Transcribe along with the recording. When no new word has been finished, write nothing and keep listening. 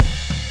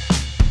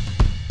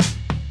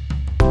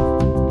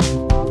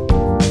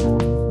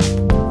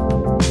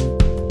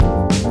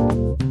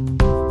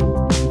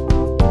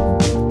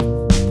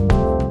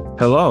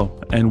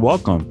and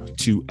welcome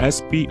to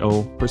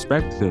SBO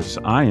Perspectives.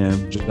 I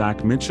am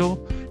Jack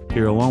Mitchell,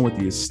 here along with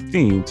the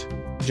esteemed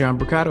John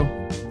Bricado.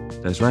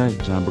 That's right,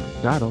 John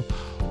Bricado.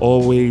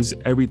 Always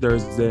every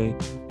Thursday,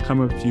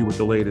 coming to you with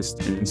the latest.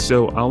 And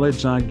so I'll let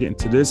John get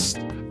into this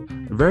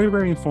very,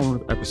 very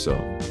informative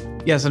episode.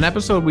 Yes, an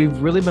episode we've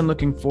really been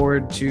looking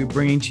forward to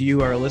bringing to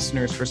you, our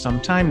listeners, for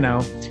some time now.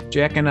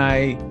 Jack and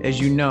I, as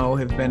you know,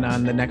 have been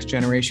on the Next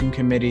Generation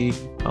Committee,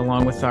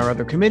 along with our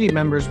other committee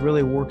members,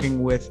 really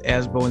working with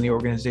ASBO and the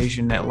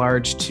organization at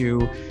large to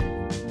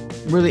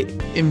really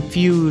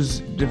infuse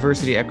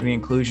diversity, equity,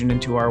 inclusion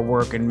into our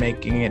work and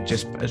making it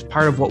just as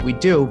part of what we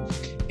do.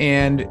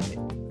 And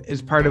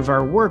as part of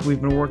our work,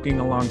 we've been working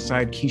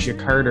alongside Kesha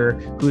Carter,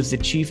 who is the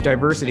Chief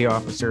Diversity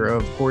Officer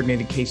of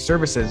Coordinated Case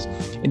Services.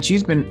 And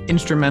she's been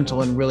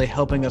instrumental in really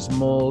helping us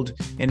mold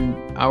in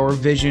our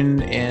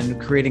vision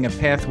and creating a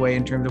pathway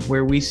in terms of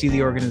where we see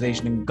the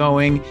organization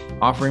going,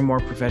 offering more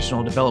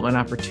professional development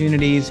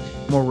opportunities,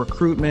 more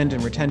recruitment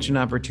and retention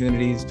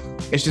opportunities.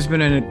 It's just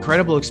been an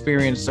incredible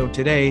experience. So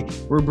today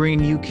we're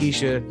bringing you,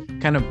 Kesha,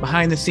 kind of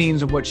behind the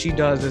scenes of what she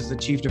does as the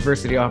Chief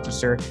Diversity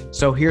Officer.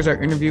 So here's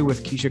our interview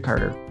with Kesha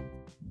Carter.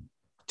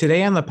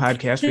 Today on the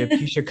podcast, we have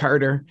Kesha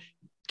Carter.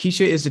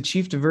 Kesha is the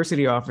Chief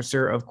Diversity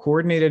Officer of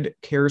Coordinated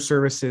Care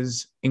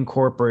Services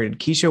Incorporated.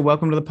 Kesha,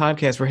 welcome to the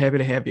podcast. We're happy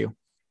to have you.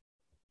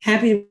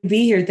 Happy to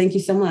be here. Thank you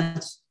so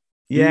much.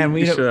 Yeah, and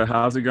Kesha,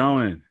 how's it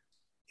going?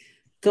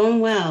 Going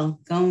well.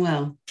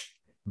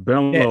 Been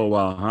a little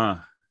while, huh?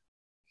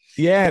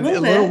 Yeah, a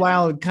little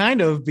while,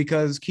 kind of,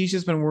 because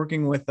Kesha's been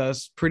working with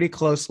us pretty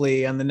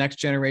closely on the Next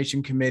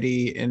Generation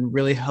Committee and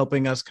really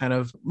helping us kind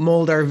of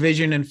mold our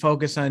vision and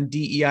focus on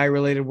DEI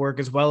related work,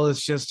 as well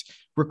as just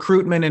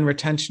recruitment and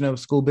retention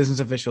of school business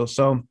officials.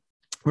 So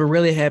we're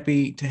really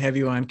happy to have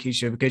you on,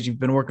 Kesha, because you've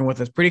been working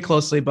with us pretty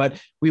closely, but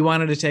we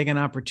wanted to take an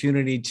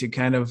opportunity to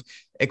kind of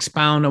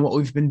expound on what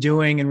we've been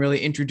doing and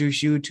really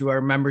introduce you to our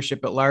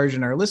membership at large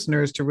and our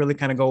listeners to really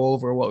kind of go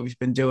over what we've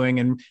been doing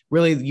and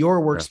really your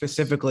work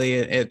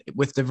specifically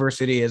with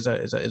diversity as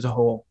a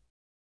whole.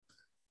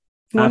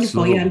 Wonderful.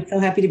 Absolutely. Yeah, I'm so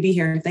happy to be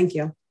here. Thank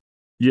you.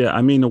 Yeah,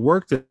 I mean, the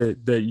work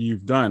that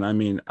you've done, I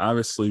mean,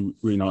 obviously,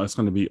 it's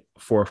going to be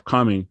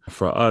forthcoming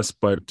for us,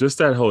 but just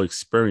that whole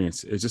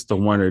experience is just a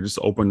wonder. It just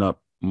opened up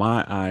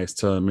my eyes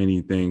to many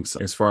things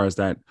as far as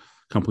that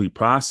complete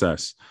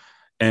process.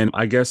 And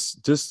I guess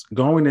just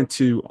going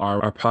into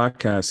our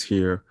podcast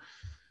here,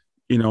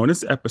 in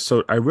this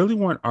episode, I really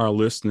want our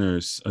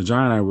listeners,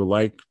 John and I would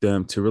like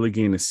them to really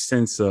gain a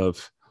sense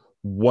of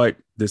what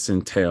this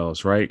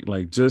entails, right?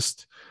 Like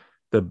just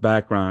the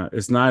background.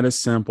 It's not as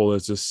simple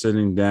as just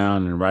sitting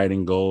down and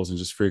writing goals and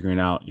just figuring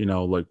out,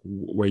 like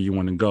where you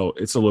want to go.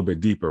 It's a little bit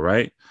deeper,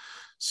 right?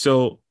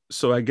 So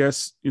I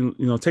guess,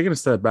 taking a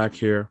step back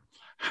here,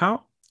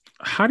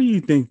 how do you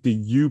think that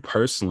you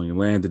personally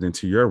landed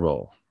into your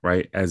role,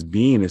 right? As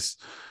being this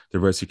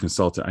diversity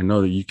consultant. I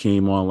know that you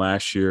came on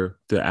last year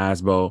to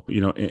ASBO,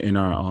 in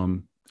our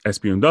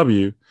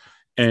SBMW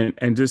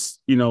and just,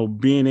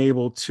 being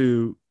able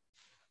to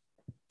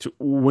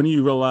when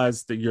you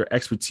realize that your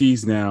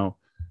expertise now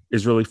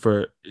is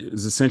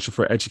essential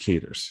for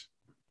educators.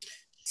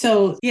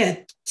 So yeah,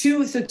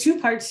 two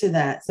parts to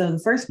that. So the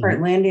first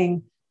part,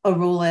 landing a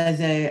role as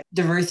a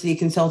diversity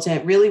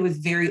consultant, really was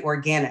very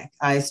organic.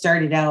 I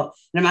started out,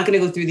 and I'm not going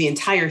to go through the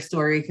entire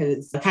story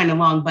because it's kind of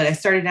long, but I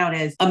started out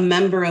as a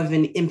member of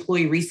an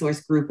employee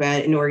resource group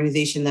at an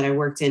organization that I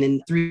worked in.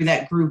 And through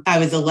that group, I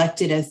was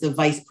elected as the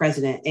vice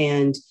president.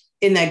 And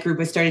in that group,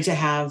 I started to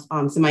have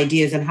some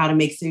ideas on how to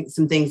make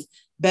some things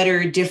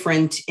better,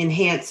 different,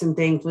 enhance some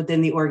things within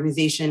the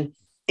organization.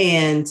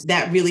 And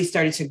that really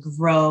started to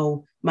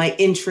grow my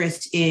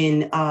interest in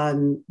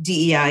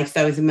DEI, because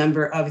I was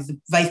the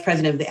vice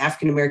president of the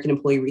African American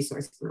Employee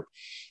Resource Group.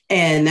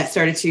 And that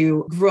started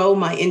to grow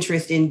my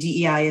interest in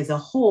DEI as a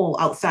whole,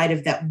 outside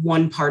of that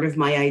one part of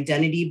my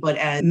identity, but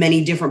as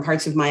many different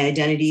parts of my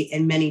identity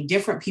and many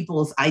different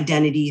people's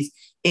identities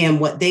and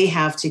what they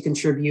have to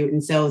contribute.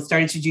 And so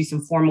started to do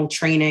some formal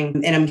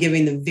training, and I'm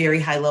giving the very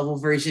high level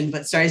version,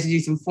 but started to do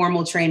some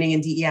formal training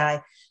in DEI.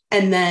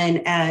 And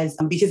then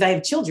because I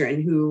have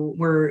children who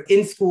were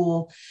in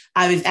school,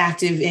 I was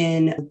active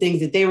in things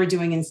that they were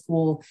doing in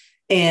school.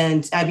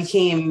 And I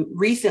became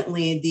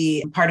recently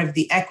the part of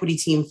the equity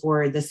team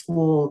for the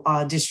school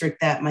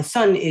district that my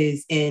son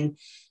is in,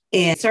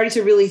 and started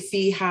to really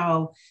see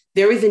how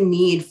there was a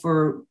need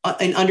for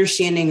an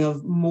understanding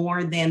of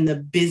more than the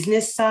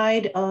business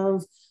side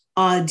of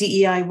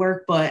DEI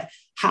work, but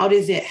how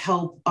does it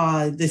help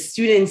the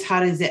students? How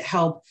does it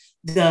help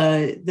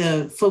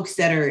the folks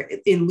that are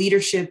in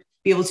leadership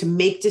be able to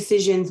make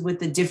decisions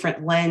with a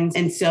different lens?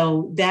 And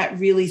so that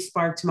really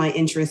sparked my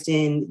interest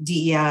in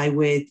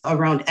DEI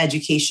around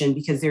education,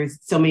 because there's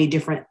so many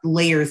different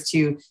layers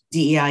to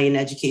DEI in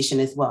education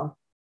as well.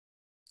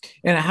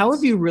 And how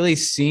have you really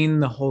seen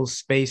the whole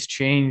space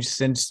change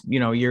since,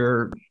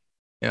 you're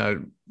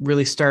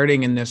really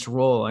starting in this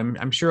role?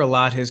 I'm sure a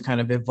lot has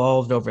kind of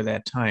evolved over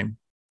that time.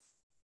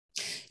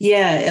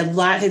 Yeah, a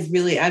lot has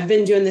really, I've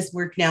been doing this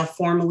work now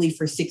formally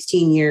for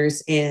 16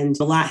 years, and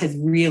a lot has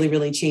really,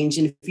 really changed.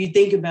 And if you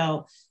think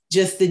about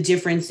just the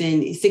difference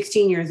in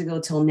 16 years ago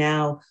till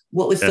now,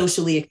 what was Yeah.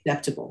 socially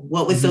acceptable?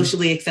 What was Mhm.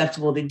 socially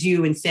acceptable to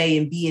do and say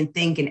and be and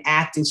think and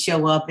act and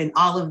show up and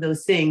all of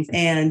those things.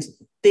 And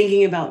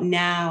thinking about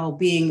now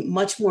being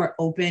much more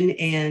open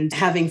and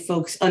having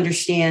folks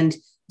understand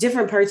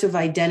different parts of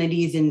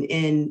identities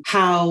and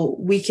how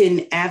we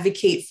can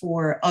advocate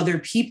for other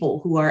people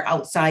who are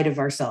outside of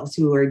ourselves,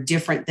 who are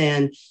different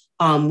than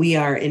we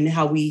are, and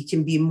how we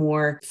can be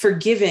more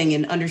forgiving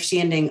and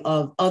understanding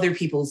of other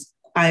people's,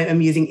 I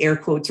am using air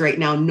quotes right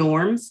now,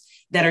 norms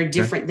that are Okay.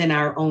 different than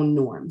our own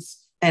norms.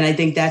 And I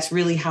think that's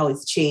really how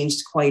it's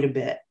changed quite a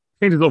bit.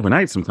 Changes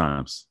overnight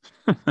sometimes.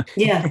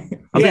 Yeah. I'm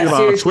thinking Yeah. about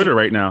Twitter Seriously.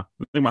 right now.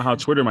 I'm thinking about how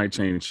Twitter might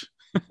change.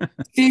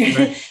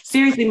 Right.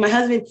 Seriously, my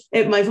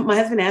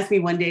husband asked me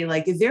one day,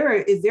 like, is there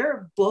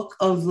a book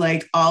of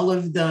like all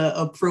of the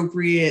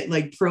appropriate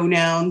like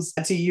pronouns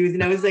to use?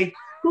 And I was like,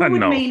 who would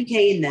No.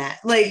 maintain that?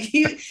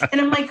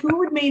 And I'm like, who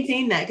would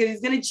maintain that? Because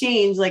it's going to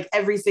change like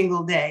every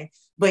single day.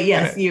 But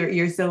yes, And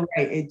you're so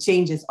right. It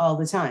changes all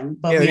the time.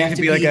 But yeah, we there needs have to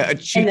to be like be, a and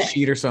cheat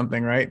sheet or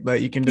something, right?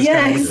 That you can just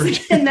kind of yes,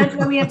 refer and that's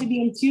why to. we have to be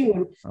in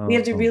tune. We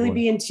have to Oh really boy.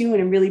 be in tune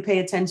and really pay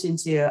attention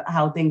to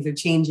how things are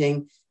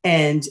changing,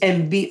 and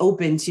be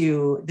open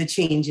to the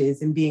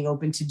changes and being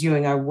open to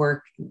doing our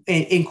work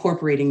and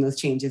incorporating those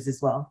changes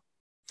as well.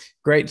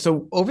 Great.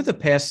 So over the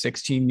past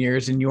 16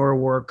 years in your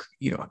work,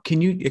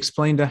 can you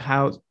explain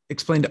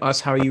to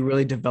us how you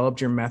really developed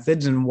your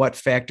methods and what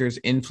factors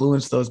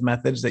influence those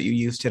methods that you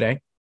use today?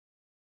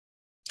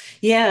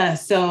 Yeah.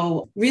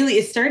 So really,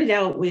 it started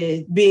out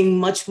with being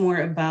much more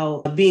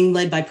about being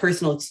led by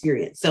personal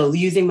experience. So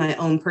using my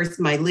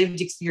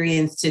lived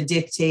experience to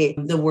dictate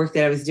the work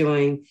that I was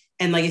doing.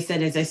 And like I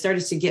said, as I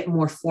started to get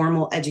more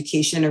formal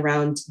education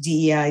around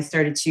DEI,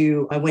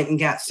 I went and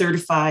got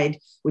certified,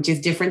 which is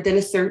different than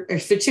a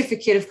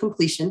certificate of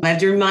completion. I have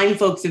to remind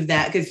folks of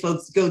that because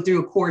folks go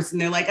through a course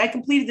and they're like, I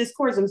completed this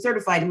course, I'm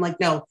certified. I'm like,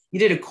 no, you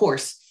did a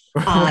course.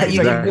 Right. It's You like did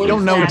you Exactly. one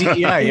don't know class.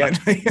 DEI yet.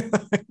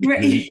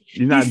 Right.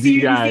 You're not You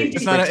DEI received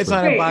It's it. not it's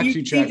not a expert. Right. box You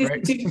you check, received a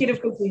right? certificate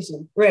of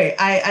completion. Right.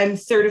 I'm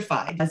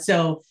certified.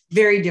 So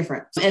very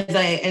different. As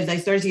I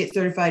started to get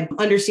certified,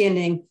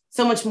 understanding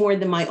so much more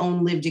than my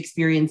own lived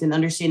experience and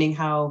understanding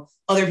how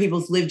other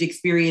people's lived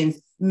experience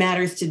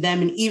matters to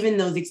them. And even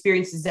those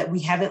experiences that we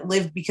haven't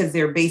lived because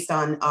they're based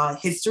on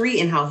history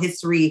and how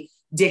history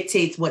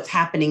dictates what's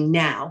happening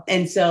now.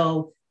 And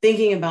so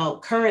thinking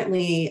about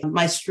currently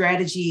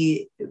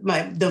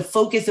the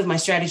focus of my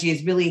strategy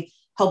is really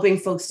helping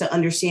folks to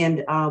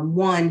understand,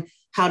 one,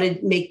 how to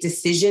make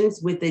decisions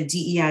with a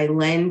DEI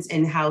lens,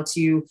 and how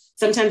to,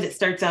 sometimes it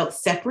starts out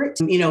separate,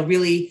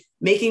 really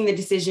making the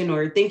decision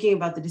or thinking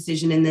about the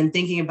decision and then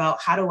thinking about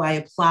how do I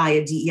apply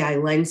a DEI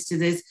lens to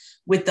this,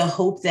 with the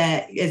hope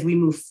that as we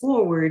move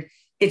forward,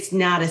 it's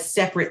not a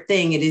separate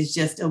thing. It is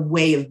just a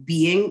way of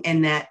being.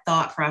 And that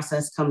thought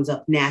process comes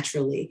up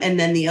naturally. And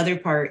then the other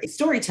part is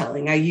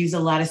storytelling. I use a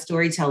lot of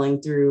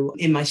storytelling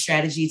in my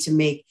strategy to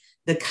make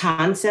the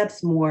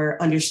concepts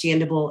more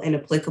understandable and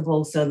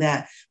applicable so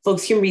that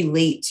folks can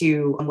relate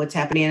to what's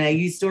happening. And I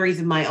use stories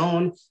of my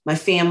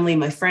family,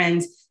 my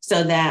friends,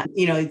 so that,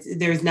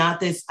 there's not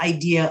this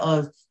idea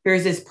of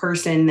here's this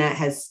person that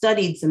has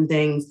studied some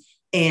things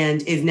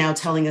and is now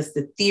telling us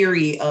the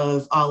theory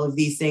of all of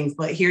these things.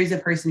 But here's a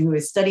person who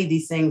has studied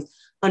these things,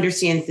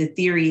 understands the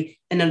theory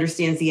and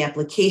understands the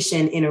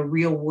application in a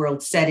real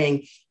world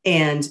setting.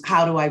 And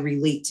how do I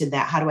relate to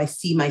that? How do I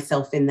see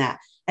myself in that?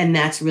 And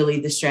that's really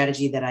the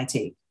strategy that I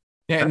take.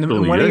 Yeah, That's and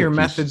really one of good, your Keisha.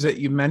 methods that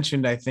you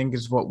mentioned, I think,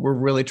 is what we're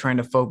really trying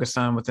to focus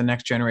on with the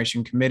Next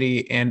Generation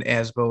Committee and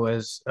ASBO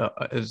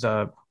as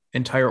a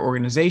entire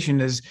organization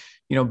is,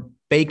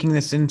 baking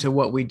this into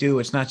what we do.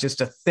 It's not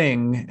just a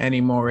thing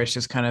anymore. It's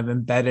just kind of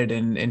embedded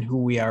in who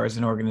we are as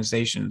an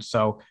organization.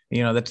 So,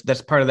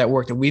 that's part of that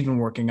work that we've been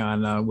working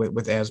on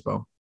with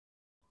ASBO.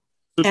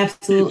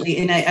 Absolutely.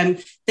 And I'm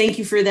thank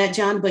you for that,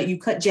 John, but you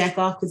cut Jack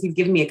off because he's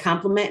giving me a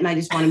compliment. And I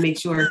just want to make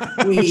sure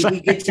we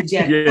get to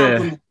Jack's Yeah.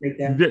 compliment right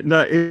there.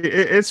 No,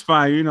 it's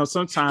fine.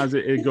 Sometimes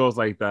it goes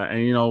like that.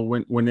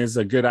 And, when there's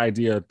a good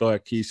idea,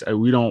 thought,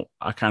 Keisha,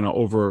 I kind of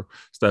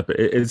overstep it.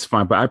 It's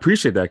fine. But I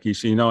appreciate that,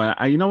 Keisha.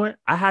 And you know what?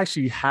 I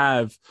actually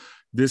have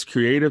this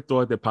creative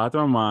thought that popped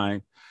in my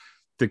mind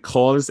to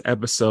call this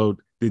episode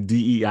the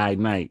DEI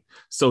night.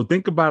 So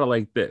think about it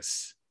like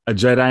this: a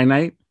Jedi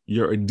night,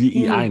 you're a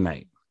DEI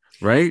night,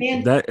 right?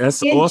 And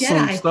That's and awesome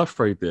Jedi, stuff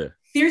right there.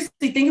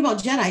 seriously, think about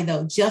Jedi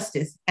though: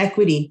 justice,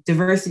 equity,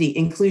 diversity,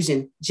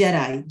 inclusion.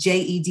 Jedi,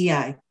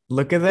 JEDI.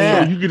 Look at So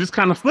that. you could just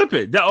kind of flip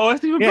it.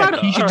 That's even Yeah,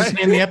 better. you should All just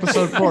right. name the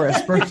episode for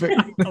us. Perfect.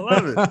 I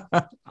love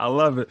it. I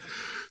love it.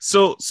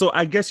 So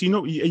I guess,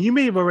 and you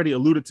may have already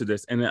alluded to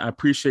this, and I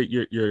appreciate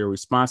your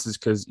responses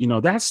because,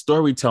 that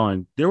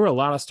storytelling, there were a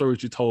lot of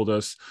stories you told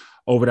us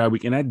over that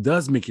week, and that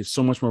does make it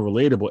so much more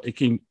relatable. It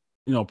can,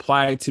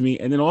 apply it to me,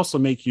 and then also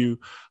make you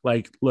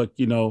like, look,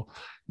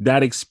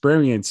 that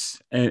experience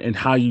and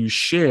how you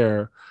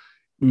share,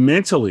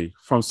 mentally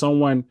from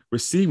someone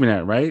receiving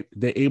that, right?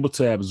 They're able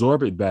to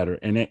absorb it better,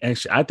 and they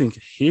actually, I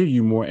think, hear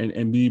you more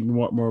and be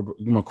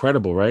more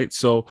credible, right?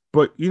 So,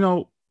 but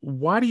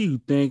why do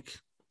you think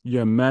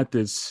your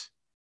methods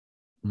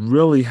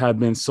really have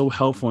been so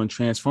helpful in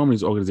transforming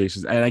these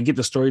organizations? And I get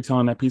the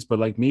storytelling that piece, but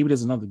like maybe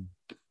there's another,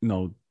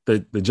 the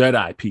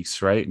Jedi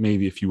piece, right?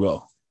 Maybe, if you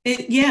will.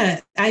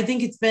 Yeah, I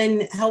think it's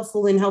been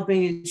helpful in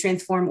helping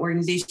transform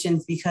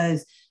organizations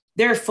because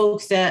there are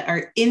folks that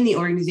are in the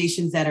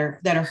organizations that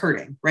are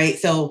hurting, right?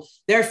 So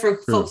there are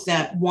folks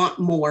that want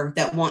more,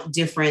 that want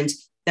different,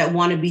 that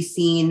want to be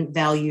seen,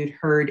 valued,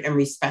 heard, and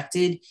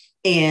respected.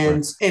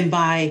 And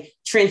by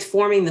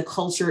transforming the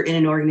culture in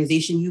an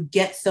organization, you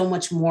get so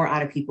much more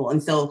out of people.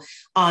 And so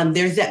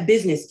there's that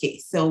business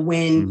case. So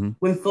when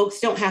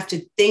folks don't have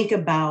to think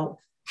about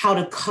how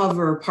to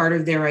cover part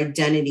of their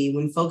identity,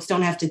 when folks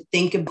don't have to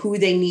think of who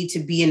they need to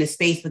be in a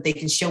space, but they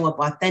can show up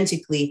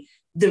authentically,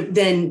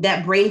 then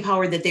that brain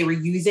power that they were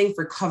using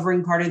for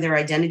covering part of their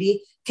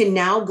identity can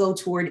now go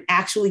toward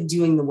actually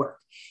doing the work.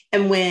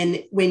 And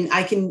when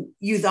I can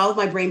use all of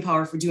my brain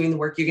power for doing the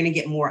work, you're going to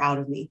get more out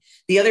of me.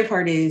 The other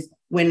part is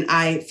when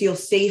I feel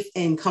safe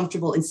and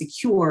comfortable and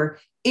secure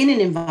in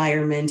an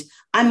environment,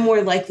 I'm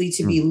more likely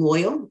to be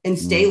loyal and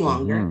stay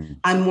longer.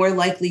 I'm more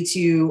likely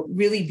to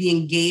really be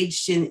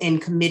engaged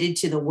and committed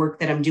to the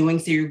work that I'm doing.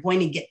 So you're going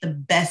to get the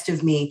best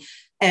of me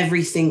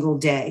every single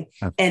day.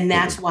 Absolutely. And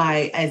that's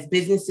why as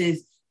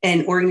businesses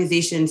and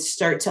organizations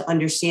start to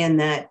understand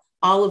that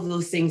all of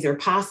those things are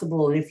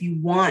possible. And if you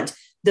want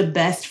the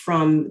best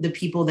from the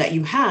people that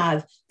you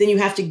have, then you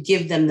have to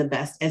give them the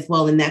best as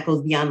well. And that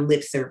goes beyond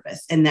lip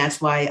service. And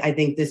that's why I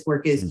think this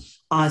work is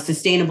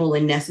sustainable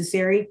and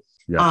necessary.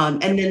 Yeah.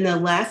 And then the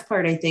last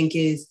part, I think,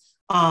 is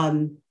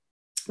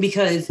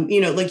because,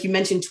 like you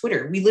mentioned,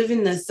 Twitter, we live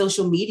in the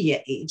social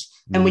media age.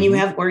 And when you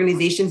have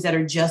organizations that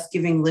are just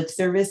giving lip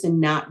service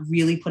and not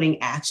really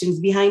putting actions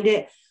behind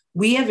it,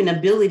 we have an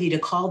ability to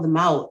call them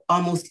out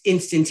almost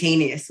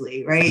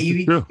instantaneously, right?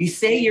 You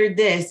say you're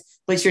this,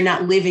 but you're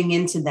not living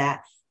into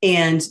that.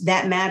 And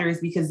that matters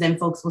because then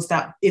folks will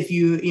stop if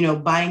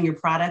buying your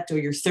product or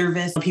your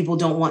service. People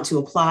don't want to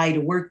apply to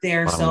work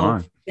there.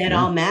 So that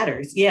all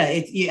matters. Yeah.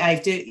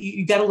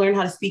 You got to learn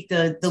how to speak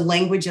the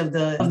language of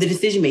the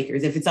decision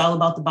makers. If it's all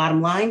about the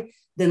bottom line,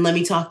 then let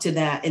me talk to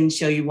that and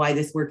show you why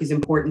this work is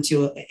important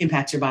to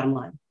impact your bottom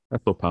line.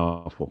 That's so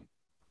powerful.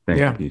 Thank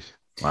you, Kesha.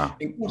 Wow.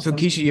 So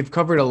Kesha, you've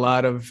covered a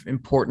lot of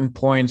important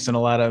points and a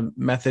lot of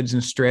methods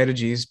and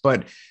strategies,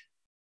 but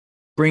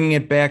bringing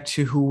it back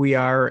to who we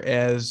are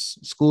as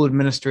school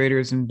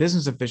administrators and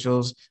business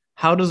officials,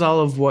 how does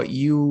all of what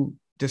you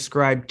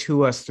described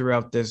to us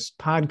throughout this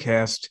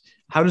podcast,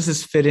 how does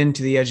this fit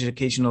into the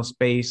educational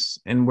space,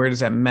 and where does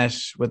that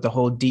mesh with the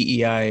whole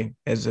DEI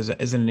as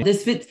an?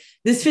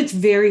 This fits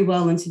very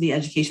well into the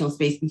educational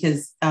space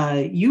because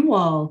you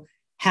all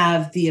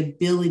have the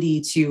ability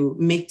to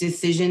make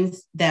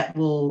decisions that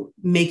will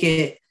make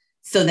it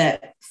so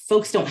that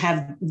folks don't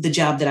have the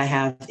job that I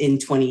have in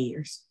 20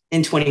 years.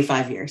 In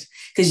 25 years,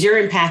 because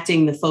you're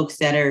impacting the folks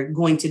that are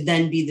going to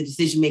then be the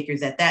decision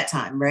makers at that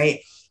time, right?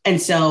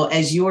 And so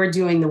as you're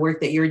doing the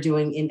work that you're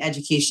doing in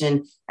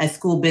education as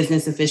school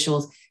business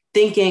officials,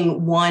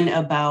 thinking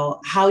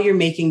about how you're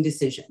making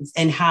decisions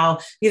and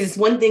because it's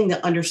one thing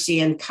to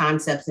understand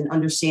concepts and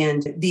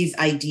understand these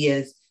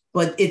ideas,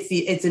 but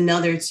it's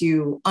another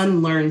to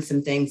unlearn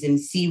some things and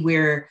see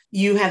where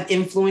you have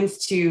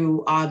influence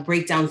to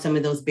break down some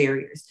of those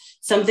barriers.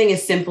 Something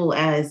as simple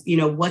as,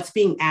 what's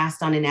being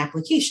asked on an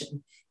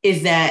application.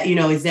 Is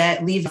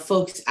that leave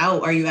folks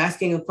out? Are you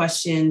asking a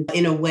question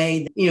in a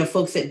way that,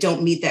 folks that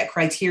don't meet that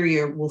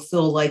criteria will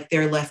feel like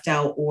they're left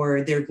out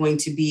or they're going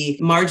to be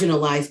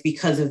marginalized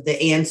because of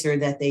the answer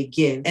that they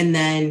give? And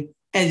then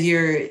as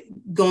you're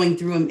going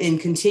through them and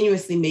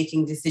continuously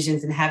making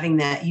decisions and having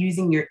that,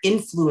 using your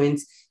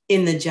influence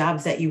in the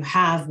jobs that you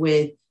have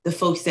with the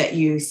folks that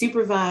you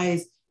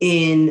supervise,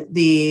 in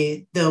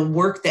the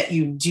work that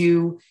you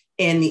do,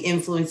 and the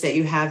influence that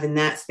you have in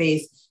that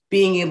space,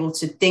 being able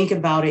to think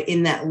about it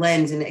in that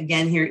lens. And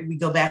again, here we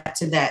go back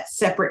to that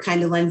separate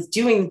kind of lens,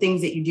 doing the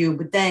things that you do,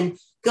 but then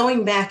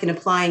going back and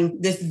applying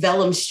this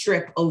vellum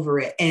strip over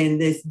it and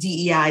this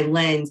DEI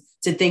lens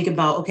to think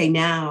about, okay,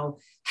 now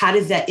how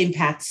does that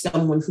impact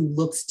someone who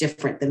looks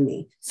different than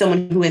me,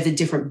 someone who has a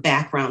different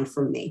background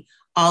from me,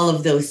 all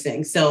of those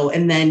things. So,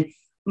 and then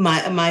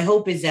my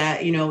hope is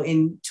that,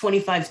 in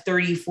 25,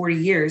 30, 40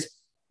 years,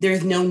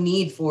 there's no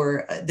need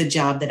for the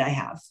job that I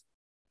have.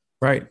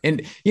 Right.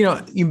 And,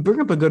 you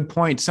bring up a good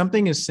point.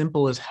 Something as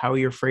simple as how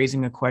you're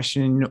phrasing a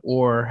question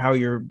or how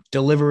you're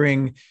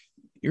delivering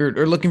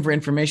or looking for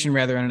information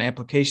rather on an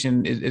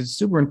application is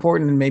super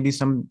important and maybe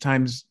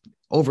sometimes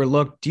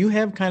overlooked. Do you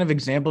have kind of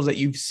examples that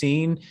you've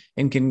seen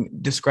and can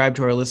describe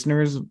to our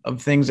listeners of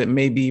things that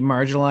may be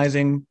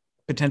marginalizing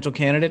potential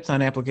candidates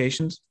on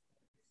applications?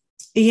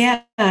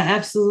 Yeah,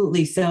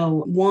 absolutely.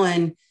 So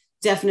one,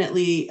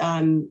 definitely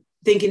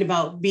thinking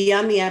about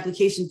beyond the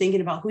application,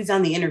 thinking about who's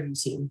on the interview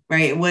team,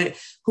 right?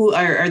 Who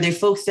are there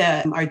folks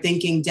that are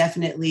thinking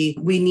definitely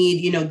we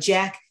need,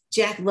 Jack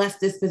Jack left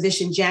this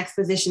position. Jack's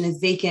position is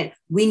vacant.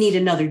 We need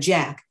another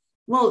Jack.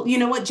 Well, you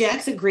know what?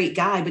 Jack's a great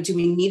guy, but do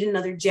we need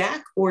another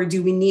Jack, or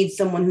do we need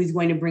someone who's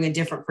going to bring a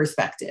different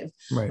perspective?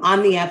 Right.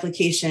 On the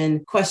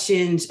application,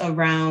 questions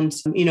around,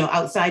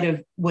 outside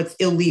of what's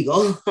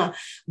illegal,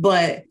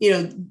 but,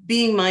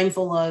 being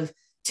mindful of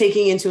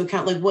taking into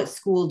account, like, what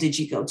school did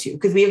you go to?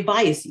 Because we have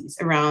biases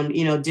around,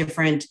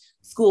 different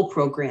school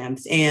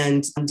programs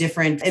and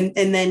different,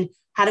 and then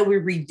how do we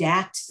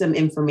redact some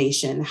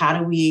information? How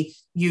do we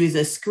use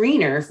a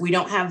screener if we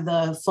don't have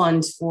the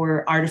funds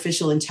for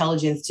artificial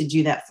intelligence to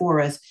do that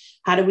for us?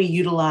 How do we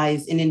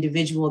utilize an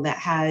individual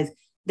that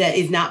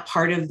is not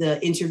part of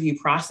the interview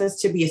process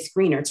to be a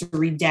screener, to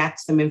redact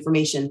some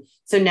information?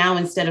 So now,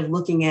 instead of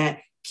looking at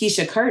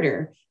Kesha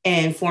Carter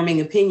and forming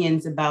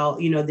opinions about,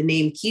 the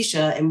name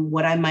Kesha and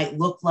what I might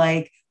look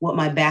like, what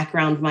my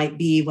background might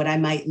be, what I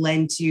might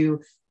lend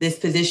to this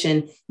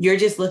position, you're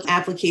just looking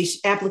at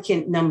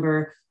applicant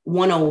number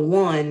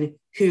 101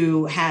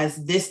 who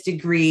has this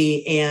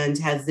degree and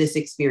has this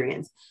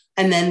experience.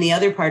 And then the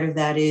other part of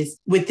that is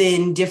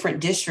within different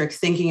districts,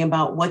 thinking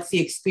about what's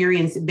the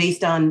experience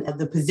based on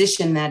the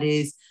position that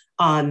is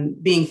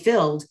being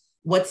filled.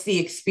 What's the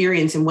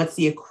experience and what's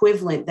the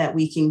equivalent that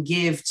we can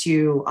give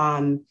to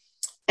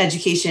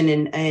education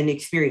and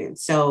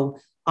experience? So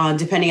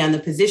depending on the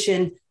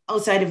position,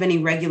 outside of any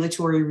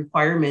regulatory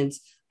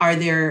requirements,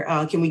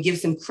 can we give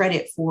some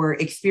credit for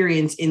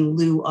experience in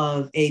lieu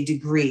of a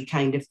degree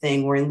kind of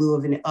thing, or in lieu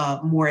of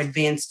a more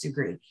advanced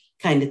degree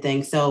kind of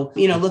thing? So,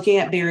 looking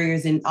at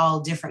barriers in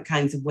all different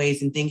kinds of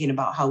ways and thinking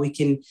about how we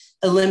can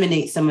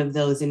eliminate some of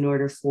those in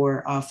order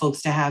for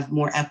folks to have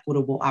more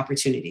equitable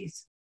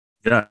opportunities.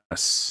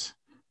 Yes.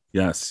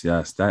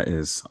 That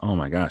is, oh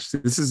my gosh,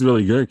 this is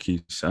really good,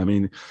 Keisha. I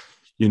mean,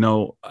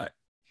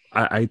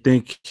 I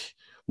think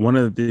one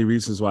of the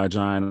reasons why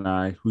John and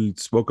I, we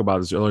spoke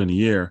about this earlier in the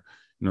year,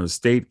 the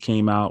state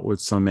came out with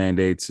some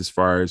mandates as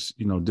far as,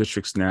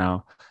 districts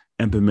now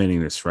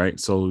implementing this, right?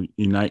 So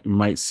you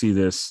might see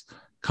this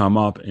come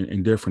up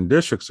in different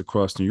districts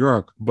across New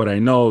York, but I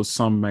know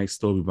some might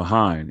still be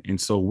behind.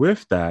 And so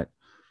with that,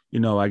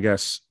 I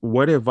guess,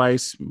 what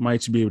advice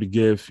might you be able to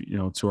give,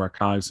 to our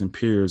colleagues and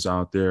peers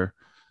out there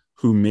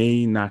who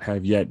may not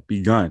have yet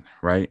begun,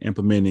 right,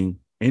 implementing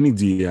any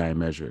DEI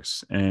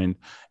measures, and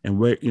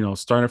where,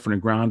 starting from the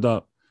ground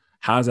up,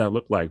 how does that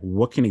look like?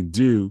 What can it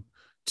do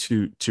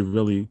to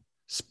really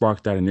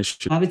spark that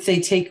initiative? I would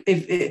say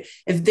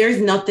if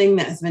there's nothing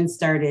that's been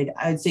started,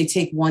 I would say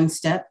take one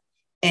step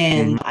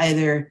and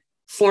either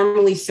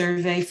formally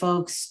survey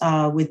folks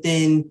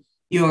within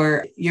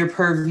your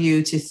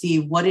purview to see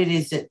what it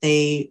is that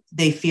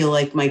they feel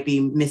like might be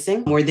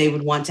missing or they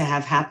would want to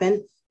have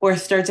happen, or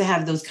start to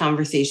have those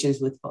conversations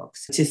with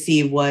folks to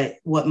see what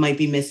might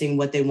be missing,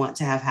 what they want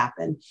to have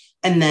happen.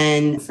 And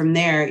then from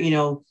there,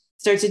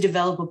 start to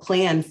develop a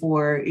plan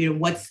for,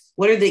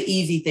 what are the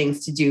easy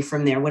things to do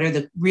from there? What are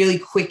the really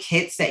quick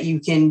hits that you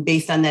can,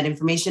 based on that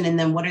information? And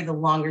then what are the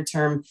longer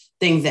term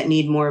things that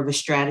need more of a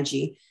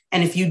strategy?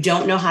 And if you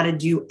don't know how to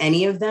do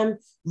any of them,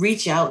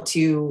 reach out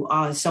to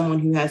someone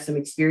who has some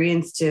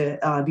experience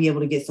to be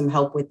able to get some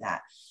help with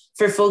that.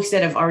 For folks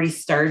that have already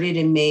started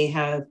and may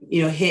have,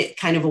 hit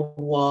kind of a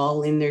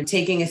wall and they're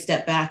taking a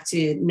step back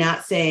to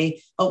not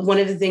say, one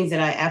of the things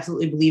that I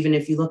absolutely believe in,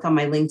 if you look on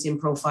my LinkedIn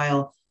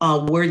profile,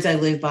 words I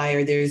live by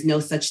are there's no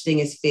such thing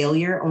as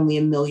failure, only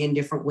a million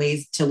different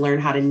ways to learn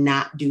how to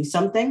not do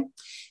something.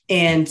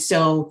 And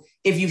so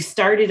if you've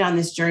started on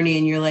this journey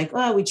and you're like,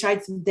 oh, we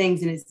tried some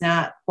things and it's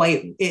not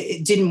quite,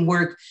 it didn't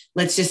work,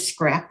 let's just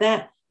scrap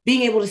that.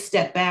 Being able to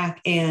step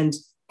back and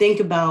think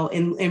about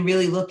and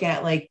really look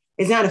at, like,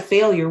 it's not a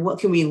failure. What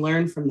can we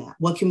learn from that?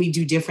 What can we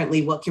do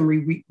differently? What can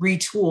we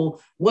retool?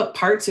 What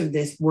parts of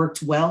this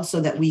worked well so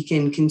that we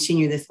can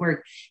continue this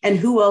work? And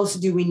who else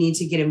do we need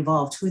to get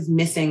involved? Who's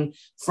missing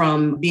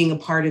from being a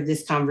part of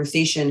this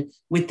conversation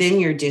within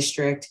your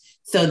district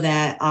so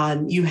that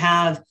you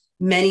have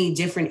many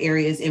different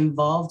areas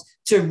involved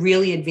to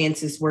really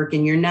advance this work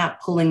and you're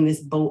not pulling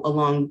this boat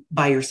along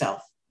by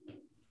yourself?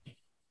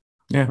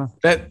 Yeah,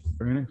 that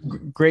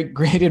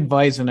great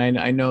advice. And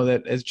I know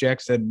that, as Jack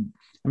said,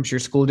 I'm sure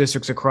school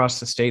districts across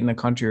the state and the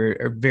country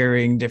are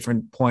varying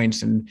different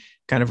points and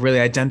kind of really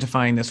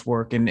identifying this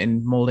work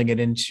and molding it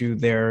into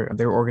their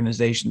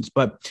organizations.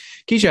 But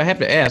Kesha, I have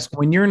to ask,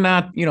 when you're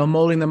not,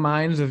 molding the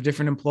minds of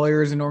different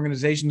employers and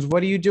organizations,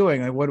 what are you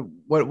doing? Like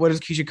what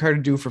does Kesha Carter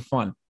do for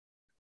fun?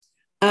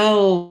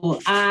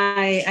 Oh,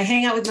 I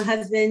hang out with my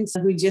husband,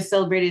 who just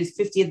celebrated his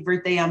 50th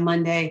birthday on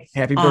Monday.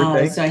 Happy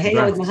birthday. So I hang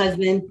out with my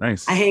husband.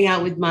 Nice. I hang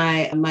out with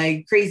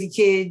my crazy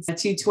kids,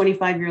 2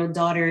 25-year-old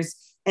daughters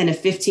and a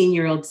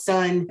 15-year-old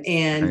son.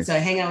 And nice. So I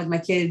hang out with my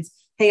kids,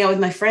 hang out with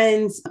my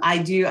friends. I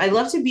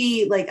love to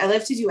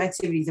do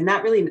activities. I'm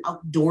not really an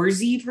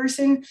outdoorsy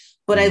person,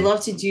 but I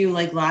love to do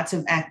lots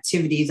of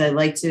activities. I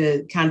like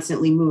to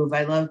constantly move.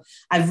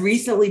 I've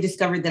recently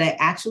discovered that I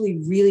actually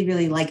really,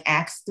 really like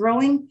axe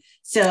throwing.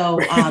 So,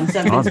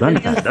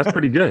 That's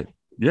pretty good.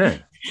 Yeah.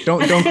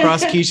 Don't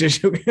cross Kesha.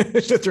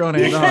 She'll throw an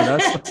axe.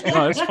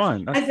 No, that's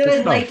fun. I said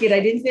I like it. I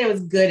didn't say I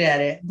was good at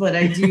it, but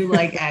I do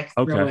like axe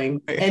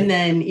throwing. And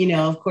then,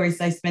 of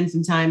course, I spend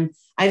some time.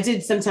 I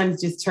did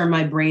sometimes just turn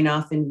my brain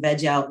off and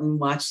veg out and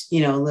watch, a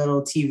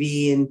little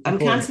TV. And I'm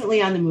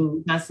constantly on the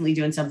move, constantly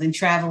doing something,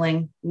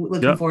 traveling,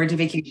 looking forward to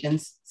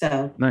vacations.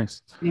 So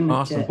nice.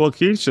 Awesome. Well,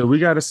 Kesha, we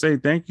got to say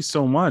thank you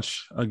so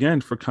much again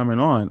for coming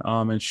on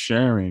and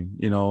sharing,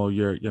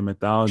 your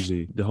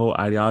mythology, the whole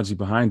ideology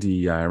behind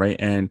DEI, right?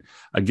 And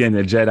again,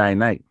 the Jedi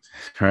Knight,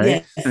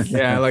 right? Yes.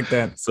 Yeah, I like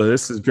that. So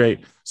this is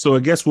great. So I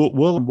guess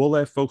we'll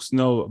let folks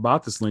know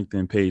about this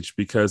LinkedIn page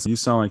because you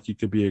sound like you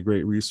could be a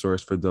great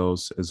resource for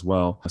those as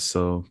well.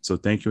 So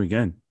thank you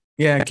again.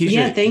 Yeah, Kesha.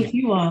 Yeah, thank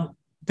you all.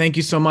 Thank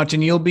you so much.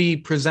 And you'll be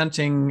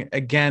presenting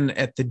again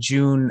at the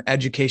June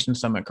Education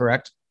Summit,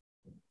 correct?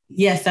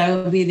 Yes, I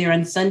will be there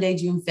on Sunday,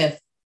 June 5th.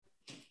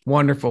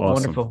 Wonderful. Awesome.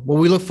 Wonderful. Well,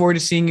 we look forward to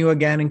seeing you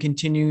again and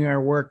continuing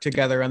our work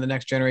together on the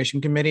Next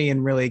Generation Committee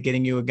and really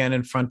getting you again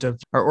in front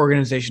of our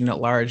organization at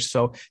large.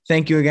 So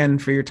thank you again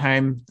for your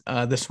time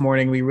this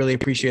morning. We really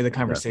appreciate the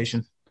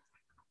conversation.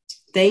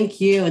 Thank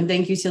you. And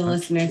thank you to the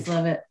listeners.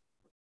 Love it.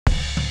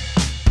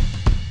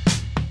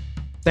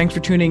 Thanks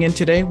for tuning in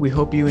today. We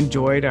hope you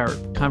enjoyed our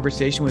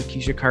conversation with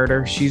Kesha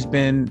Carter. She's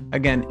been,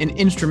 again, an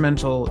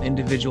instrumental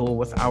individual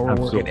with our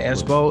work at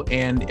ASBO.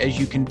 And as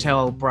you can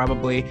tell,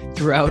 probably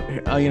throughout,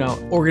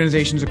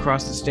 organizations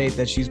across the state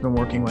that she's been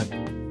working with.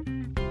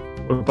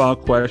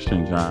 Without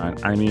question, John.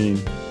 I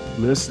mean,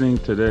 listening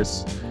to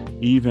this,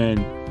 even,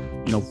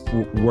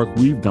 work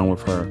we've done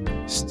with her,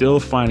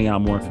 still finding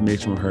out more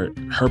information with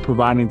her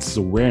providing this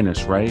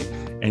awareness, right?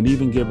 And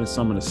even giving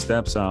some of the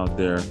steps out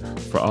there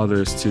for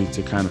others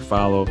to kind of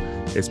follow.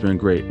 It's been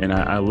great. And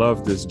I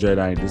love this new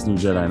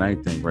Jedi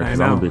Knight thing, right? Because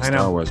I'm a big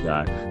Star Wars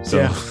guy.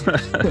 So,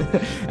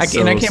 I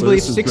can't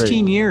believe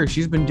 16 years.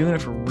 She's been doing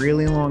it for a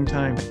really long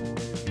time.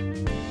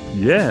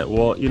 Yeah.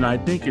 Well, I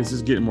think it's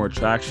just getting more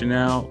traction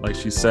now, like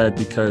she said,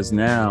 because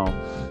now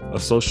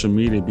of social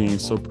media being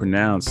so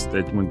pronounced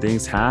that when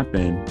things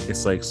happen,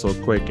 it's like so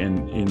quick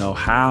and,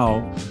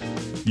 how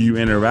you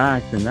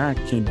interact and that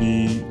can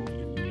be,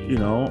 I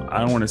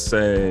don't want to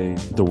say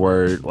the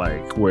word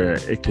like where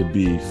it could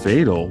be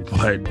fatal,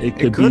 but it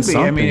could be something.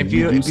 I mean, if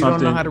you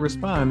don't know how to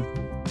respond.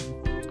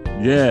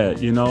 Yeah,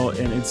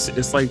 and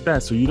it's like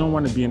that. So you don't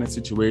want to be in a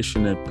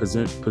situation that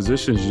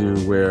positions you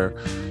where,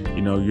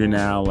 you're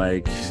now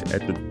like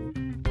at the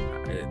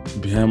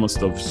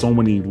behemoth of so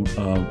many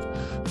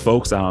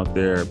folks out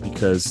there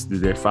because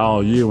they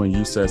follow you and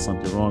you said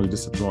something wrong, you did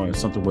something wrong, and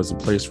something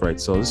wasn't placed right.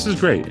 So this is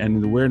great.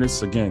 And the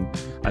awareness, again,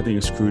 I think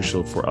is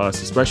crucial for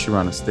us, especially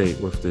around the state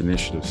with the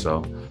initiative. So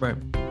right.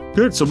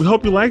 Good. So we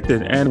hope you liked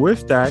it. And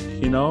with that,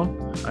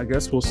 I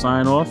guess we'll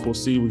sign off. We'll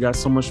see. We got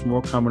so much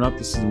more coming up.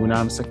 We're now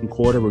in the second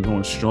quarter. We're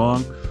going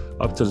strong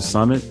up to the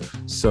summit.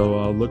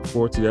 So look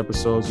forward to the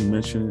episodes you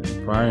mentioned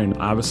prior. And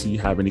obviously, you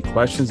have any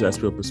questions,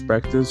 Ask Real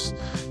Perspectives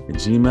at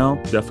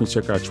Gmail. Definitely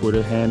check our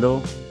Twitter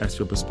handle, Ask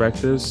Real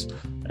Perspectives.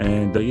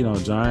 And,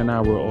 John and I,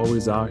 we're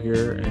always out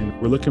here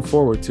and we're looking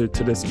forward to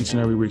this each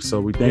and every week.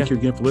 So we thank you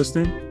again for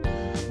listening.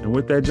 And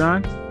with that,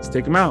 John, let's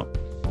take them out.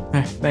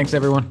 Thanks,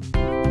 everyone.